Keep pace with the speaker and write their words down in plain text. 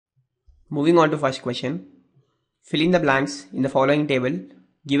Moving on to first question. Fill in the blanks in the following table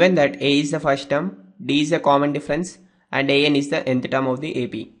given that A is the first term, D is the common difference and AN is the nth term of the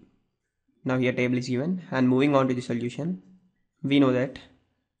AP. Now here table is given and moving on to the solution. We know that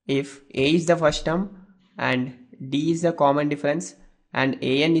if A is the first term and D is the common difference and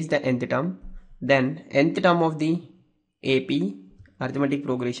AN is the nth term, then nth term of the AP arithmetic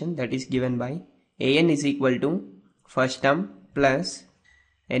progression, that is given by AN is equal to first term plus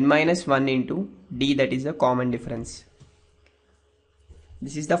n minus 1 into D, that is the common difference.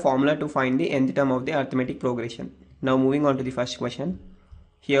 This is the formula to find the nth term of the arithmetic progression. Now moving on to the first question.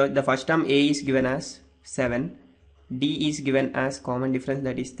 Here the first term A is given as 7, D is given as common difference,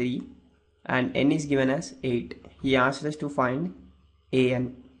 that is 3, and N is given as 8. He asked us to find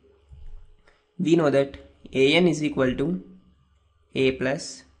AN. We know that AN is equal to A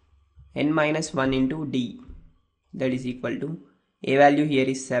plus N minus 1 into D, that is equal to A value here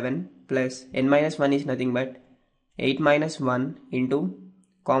is 7 plus N minus 1 is nothing but 8 minus 1 into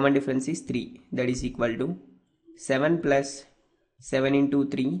common difference is 3, that is equal to 7 plus 7 into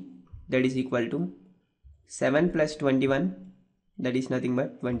 3, that is equal to 7 plus 21, that is nothing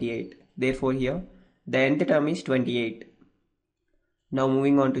but 28. Therefore here the nth term is 28. Now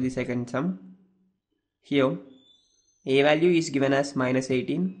moving on to the second sum. Here A value is given as minus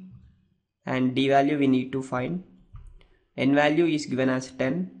 18 and D value we need to find. N value is given as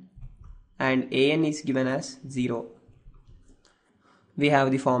 10 and AN is given as 0. We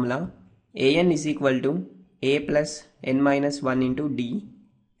have the formula AN is equal to A plus N minus 1 into D,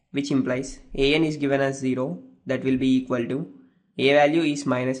 which implies AN is given as 0, that will be equal to A value is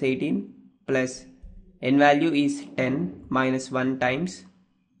minus 18 plus N value is 10 minus 1 times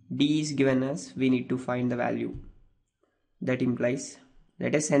D is given as, we need to find the value. That implies,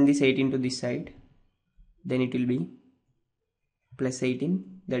 let us send this 18 to this side, then it will be plus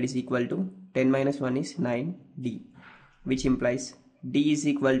 18, that is equal to 10 minus 1 is 9 D, which implies D is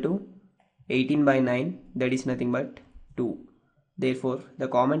equal to 18 by 9, that is nothing but 2. Therefore the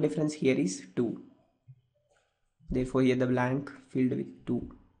common difference here is 2. Therefore here the blank filled with 2,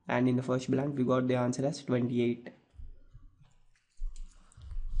 and in the first blank we got the answer as 28.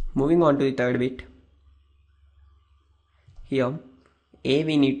 Moving on to the third bit. Here A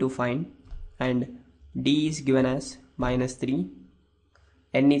we need to find and D is given as minus 3,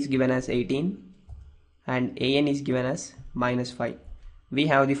 N is given as 18 and AN is given as minus 5. We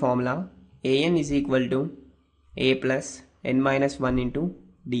have the formula AN is equal to A plus N minus 1 into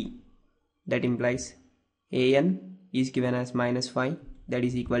D. That implies AN is given as minus 5, that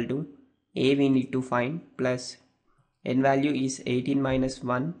is equal to A we need to find plus N value is 18 minus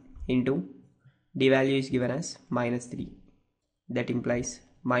 1 into D value is given as minus 3. That implies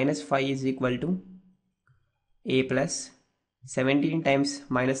minus 5 is equal to A plus 17 times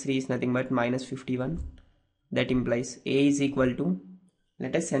minus 3 is nothing but minus 51. That implies A is equal to,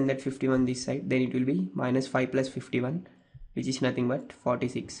 let us send that 51 this side, then it will be minus 5 plus 51, which is nothing but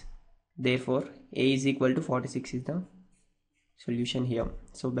 46. Therefore A is equal to 46 is the solution here.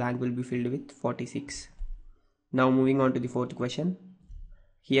 So blank will be filled with 46. Now moving on to the fourth question.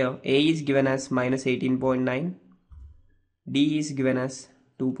 Here A is given as minus 18.9, D is given as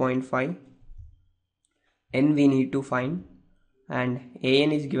 2.5, N we need to find, and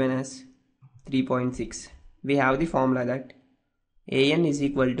AN is given as 3.6. We have the formula that AN is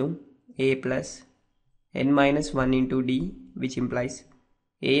equal to A plus N minus 1 into D, which implies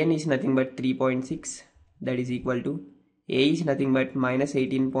AN is nothing but 3.6, that is equal to A is nothing but minus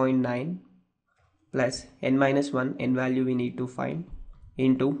 18.9 plus N minus 1, N value we need to find,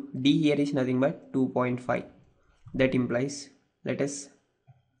 into D here is nothing but 2.5. That implies, let us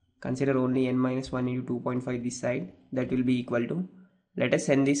consider only N minus 1 into 2.5 this side, that will be equal to, let us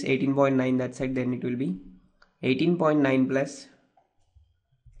send this 18.9 that side, then it will be 18.9 plus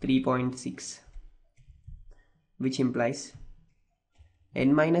 3.6, which implies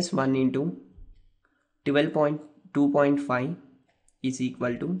N minus 1 into 12.2.5 is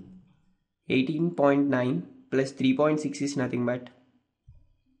equal to 18.9 plus 3.6 is nothing but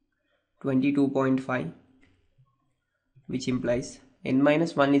 22.5, which implies N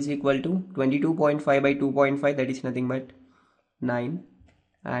minus 1 is equal to 22.5 by 2.5, that is nothing but 9,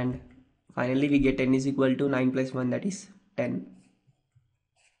 and finally we get N is equal to 9 plus 1, that is 10.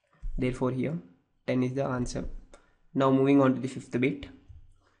 Therefore here 10 is the answer. Now moving on to the fifth bit.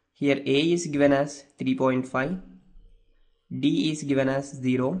 Here A is given as 3.5, D is given as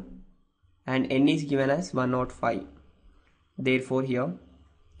 0 and N is given as 105. Therefore here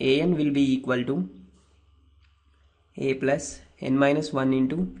AN will be equal to A plus N minus 1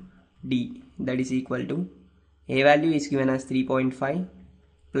 into D, that is equal to A value is given as 3.5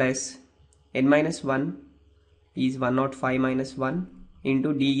 plus n minus 1 is 105 minus 1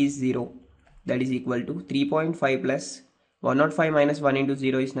 into d is 0, that is equal to 3.5 plus 105 minus 1 into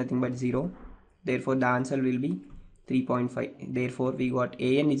 0 is nothing but 0. Therefore the answer will be 3.5. Therefore we got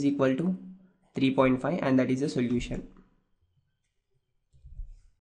an is equal to 3.5 and that is the solution.